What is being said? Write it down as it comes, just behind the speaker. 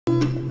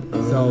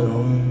So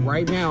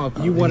right now, if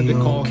you wanted to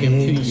call him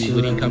to you,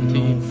 would he come to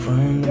you?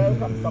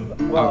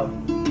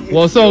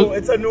 Well, so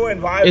it's a new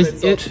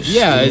environment.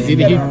 Yeah, it's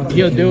either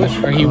he'll do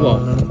it or he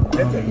won't.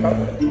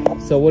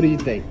 So what do you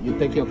think? You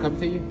think he'll come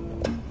to you?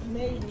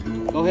 Maybe.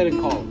 Go ahead and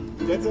call him.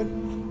 Jensen.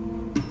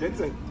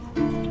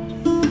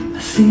 I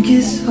think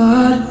it's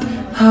hard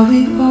how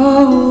we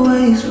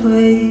always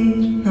wait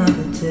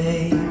another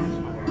day.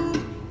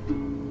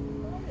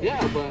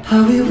 Yeah, but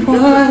how we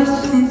watch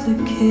things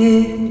that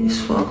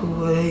kids walk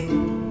away.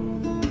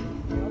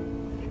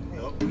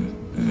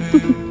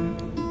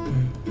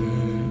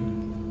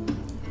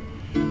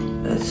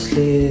 Let's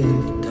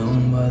live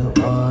down by the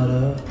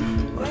water.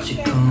 Watch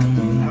you come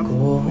when you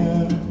go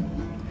home.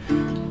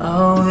 I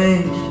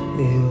wish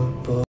we were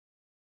both.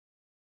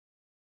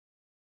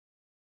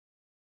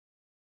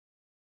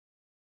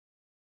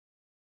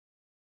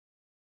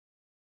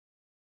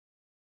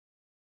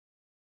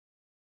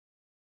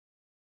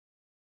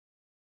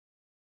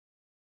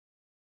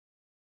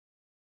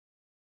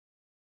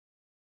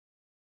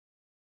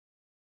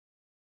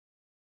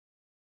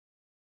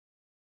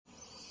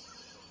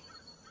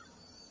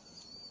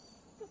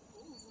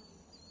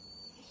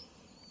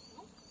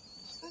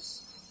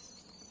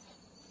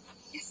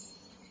 Yes.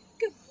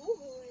 Good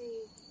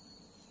boy.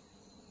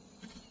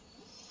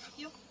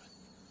 Heel.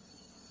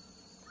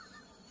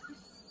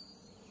 Yes.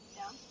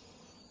 Down.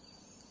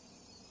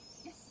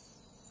 Yes.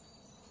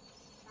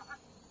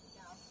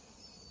 Down.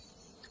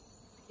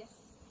 Yes.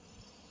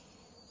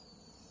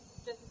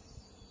 Just.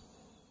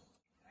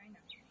 I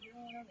know. You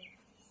don't want to leave.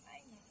 I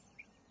know.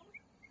 Come on.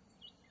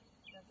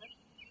 That's it.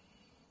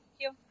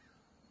 Heel.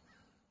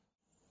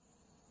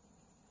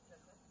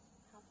 That's it.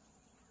 Come.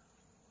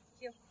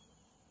 Heel.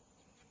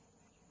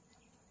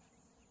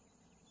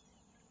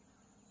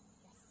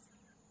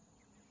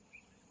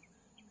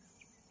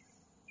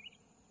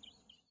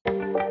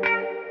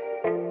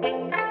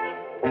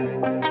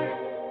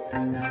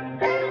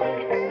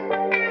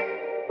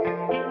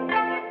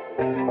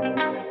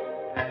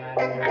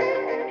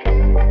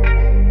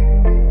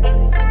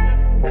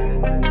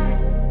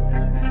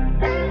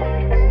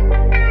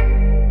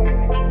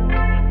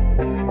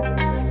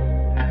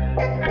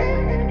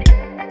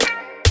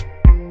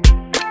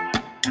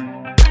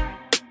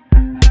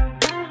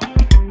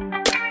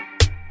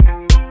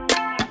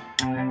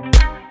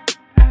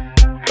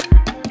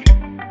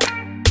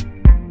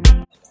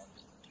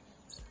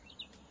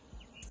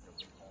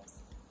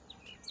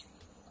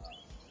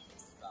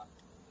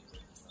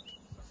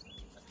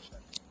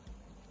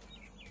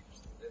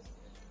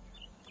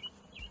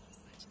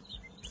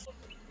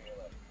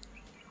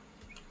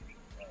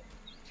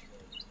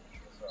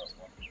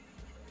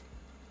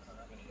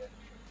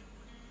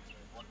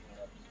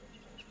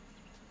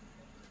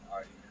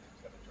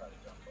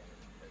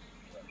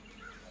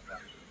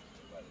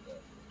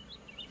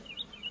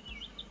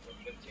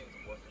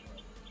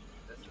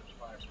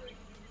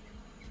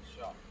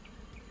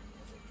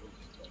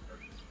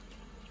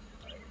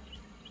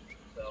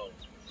 So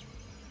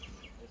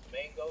his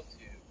main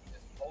go-to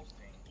is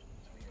posting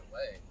between your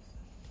legs.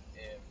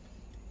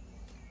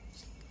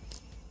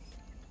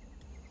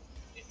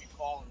 If you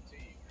call him to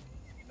you,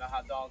 you know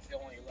how dogs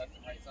hill on your left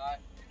and right side?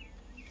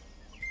 You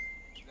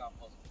gotta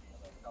post between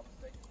your legs. Come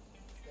stay.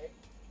 Stay.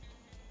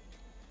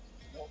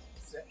 No,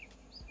 sit.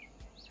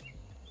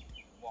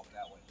 Walk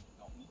that way.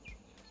 No.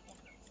 Just walk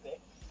that way. Stay.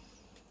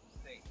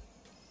 Stay.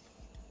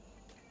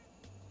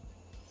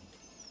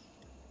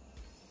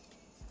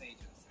 Stay,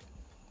 Jensen.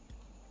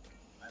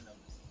 I know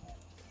this is hard.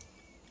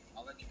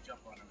 I'll let you jump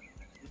on him in a minute.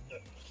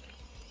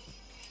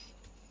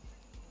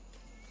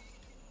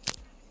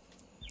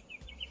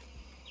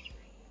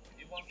 If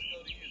he wants to go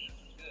to you, this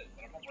is good,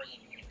 but I'm gonna bring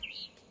him to you.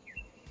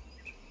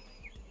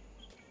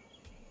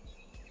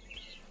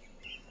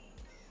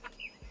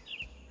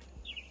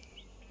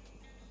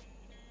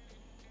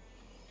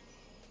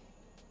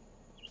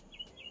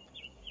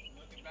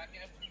 Looking back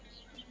at you.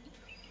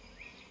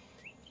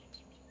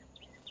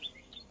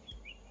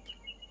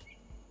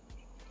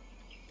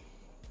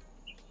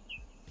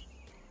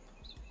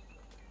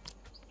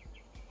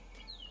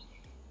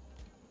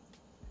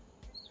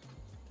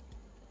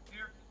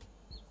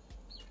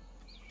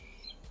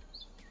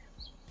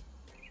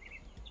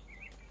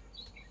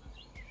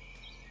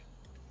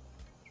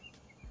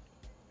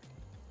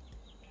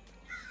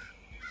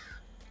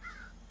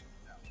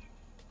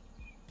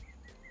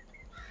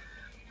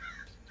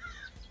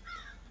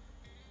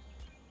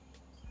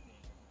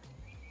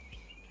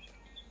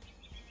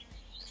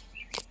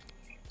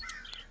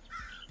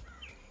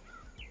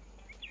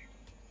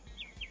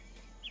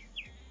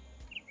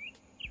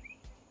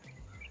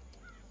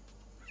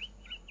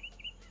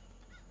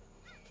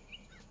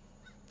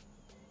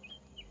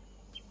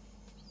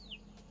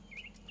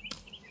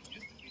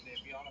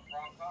 On a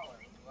prong collar.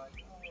 It was like,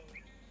 oh,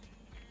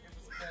 give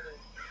us a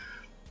minute.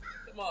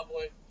 Come on,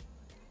 boy.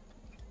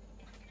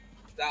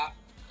 Stop.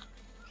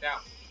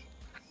 Down.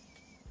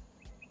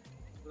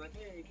 Be like,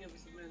 hey, give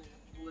us a minute.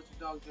 We'll let your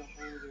dog jump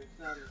over there.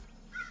 Excited.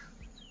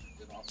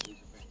 Then also lose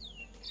your face.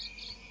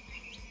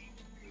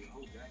 Your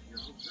whole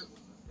shirt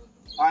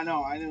was I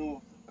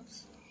know.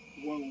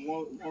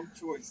 One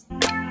choice.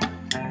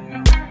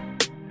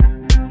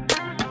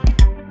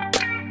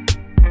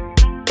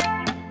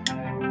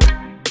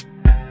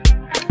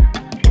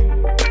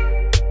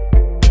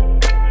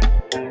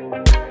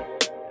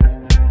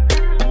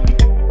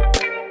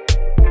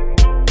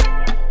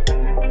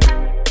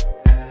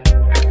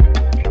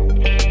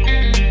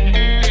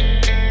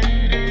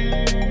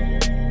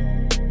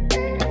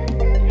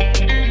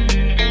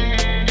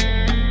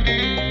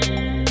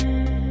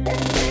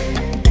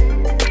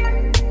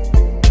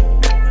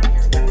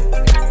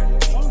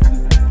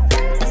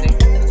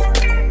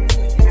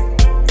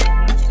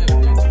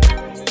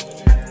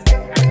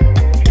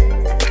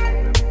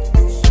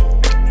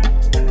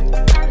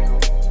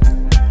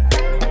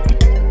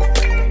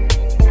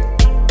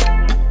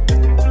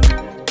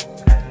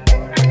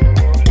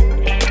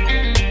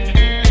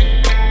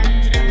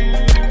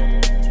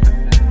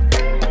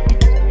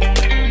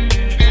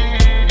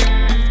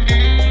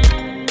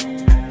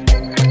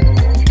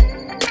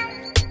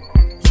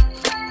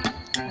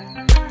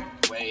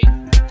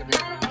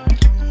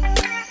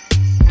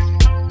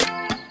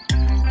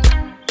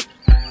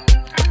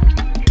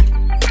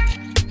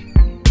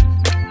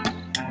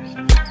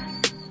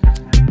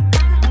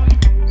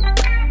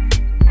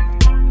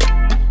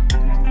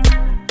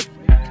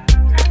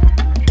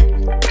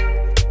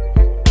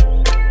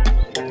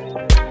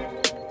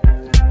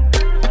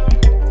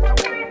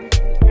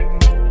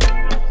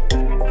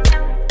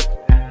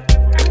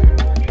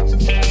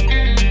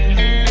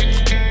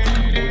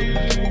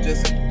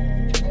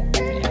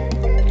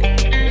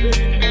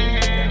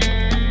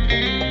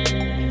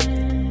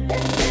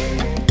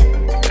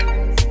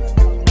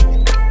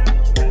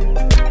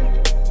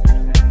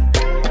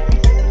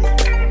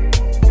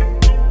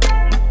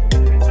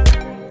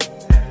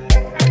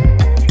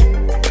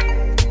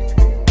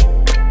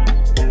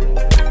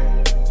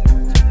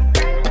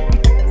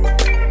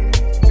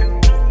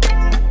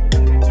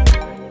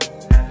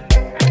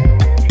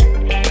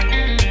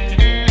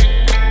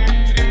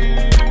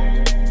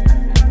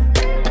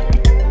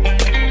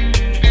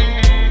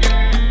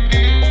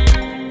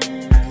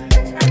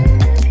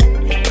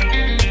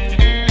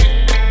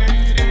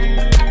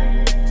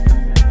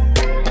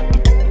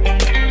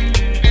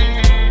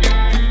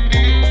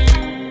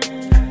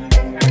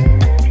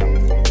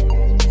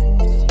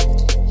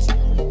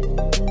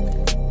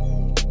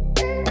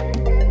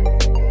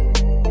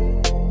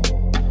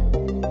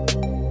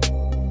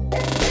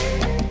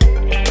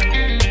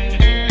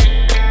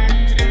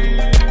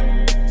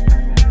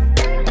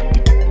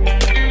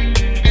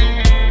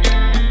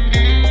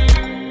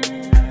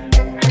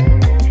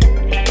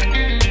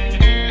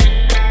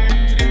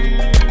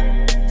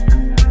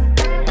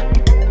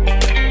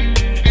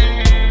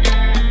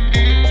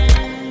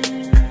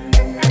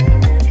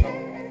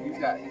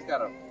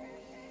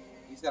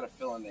 He's got a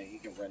feeling that he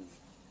can run.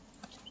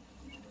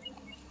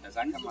 As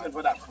I come out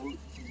for that food.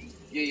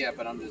 Yeah,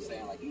 but I'm just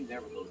saying, like, he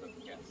never goes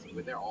after cats,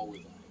 but they're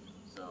always on him.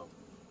 So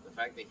the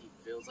fact that he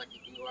feels like he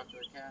can go after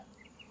a cat,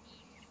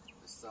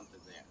 there's something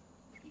there.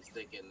 He's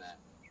thinking that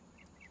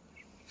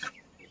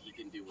he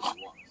can do what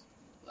he wants.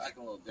 It's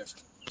acting a little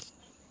different.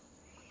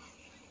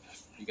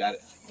 You got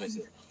it. Let me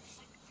see.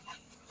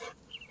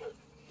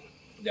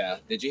 Yeah.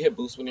 Did you hit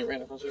boost when you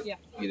ran across you? Yeah.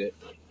 You did.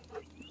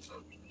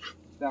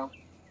 Down.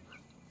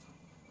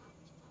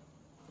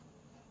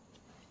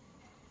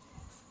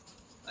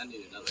 I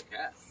need another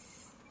cat.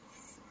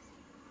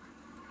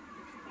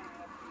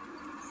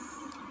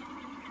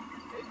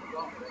 They can go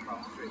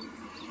across the street.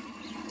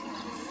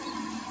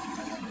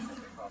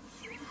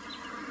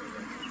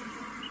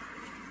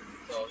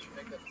 So you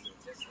pick up the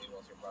statistically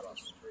once you're brought off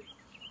the street.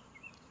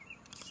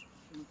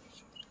 You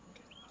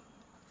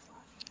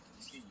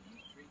see, you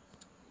use treats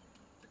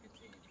to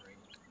continue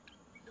training.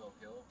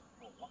 Hill.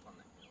 Don't walk on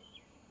that hill.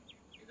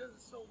 It does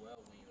it so well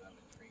when you have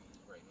the trees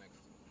right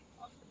next to you.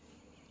 Awesome.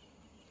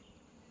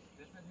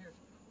 This in here.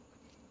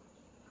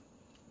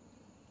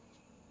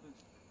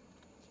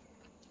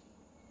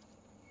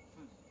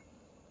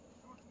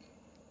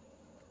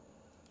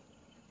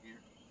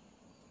 Here.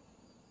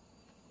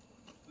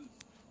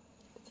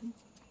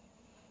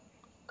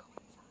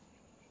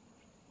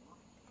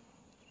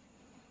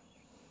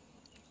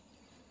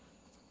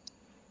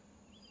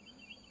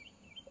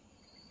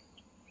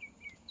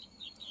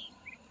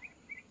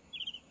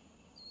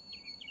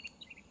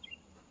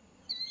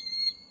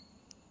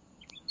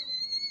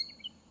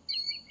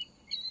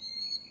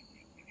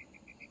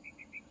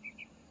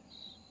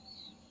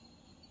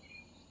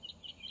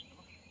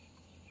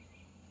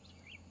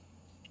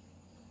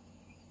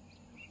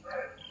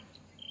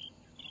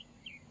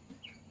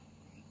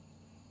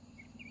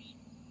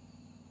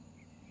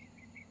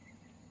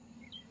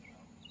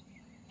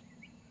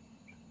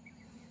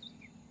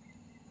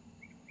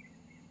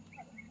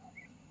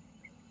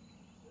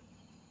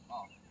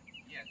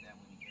 Yeah, that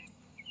when you came.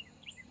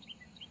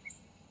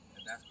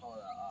 And that's called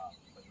a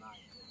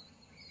benign tumor.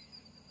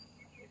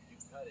 If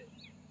you cut it,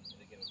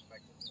 it'll get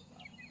infected.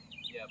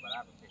 Yeah, but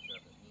I have a picture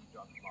of it. You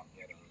dropped the off the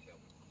head on the film.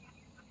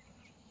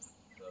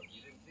 So if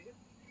you didn't see it,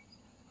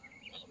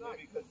 that's not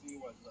because he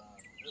was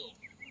little.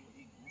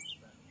 He grew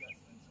fast.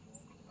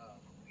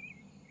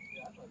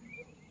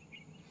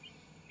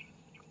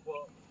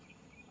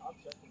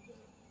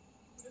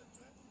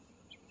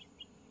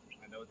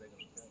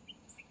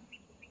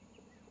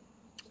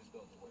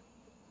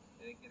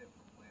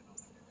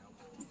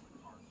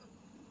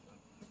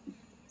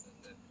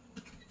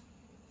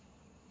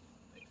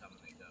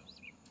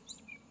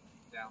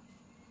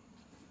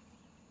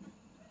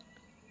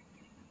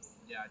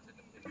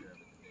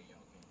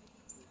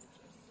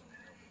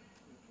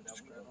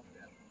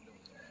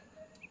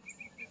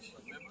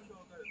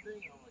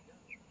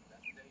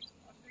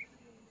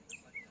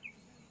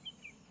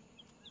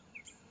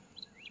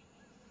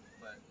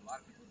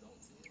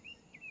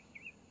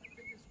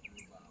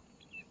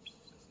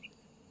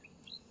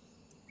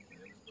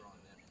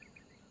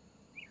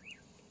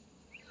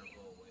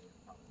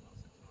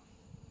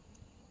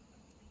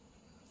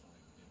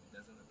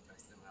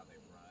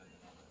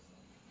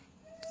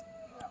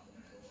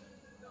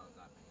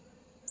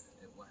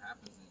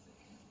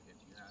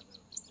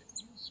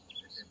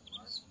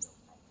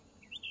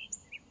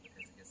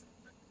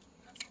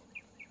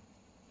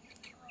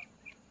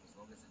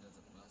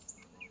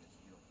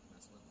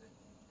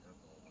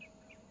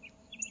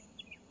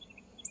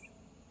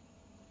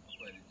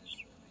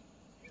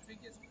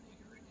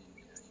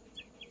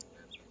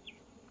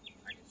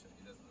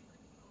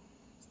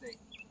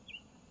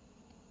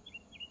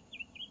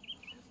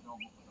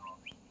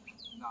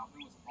 Now, if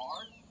it was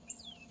hard,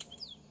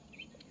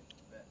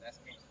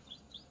 that's cancer.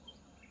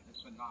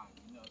 It's benign.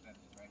 You know what that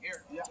is right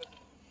here. Yeah.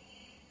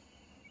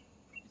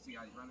 You see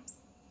how he's running?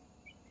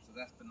 So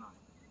that's benign.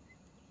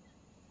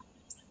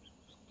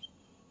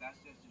 That's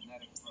just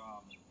genetic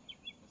from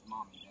his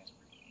mom and dad.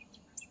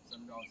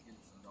 Some dogs get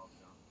it, some dogs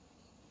don't.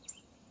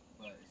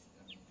 But,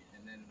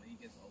 and then when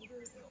he gets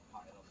older,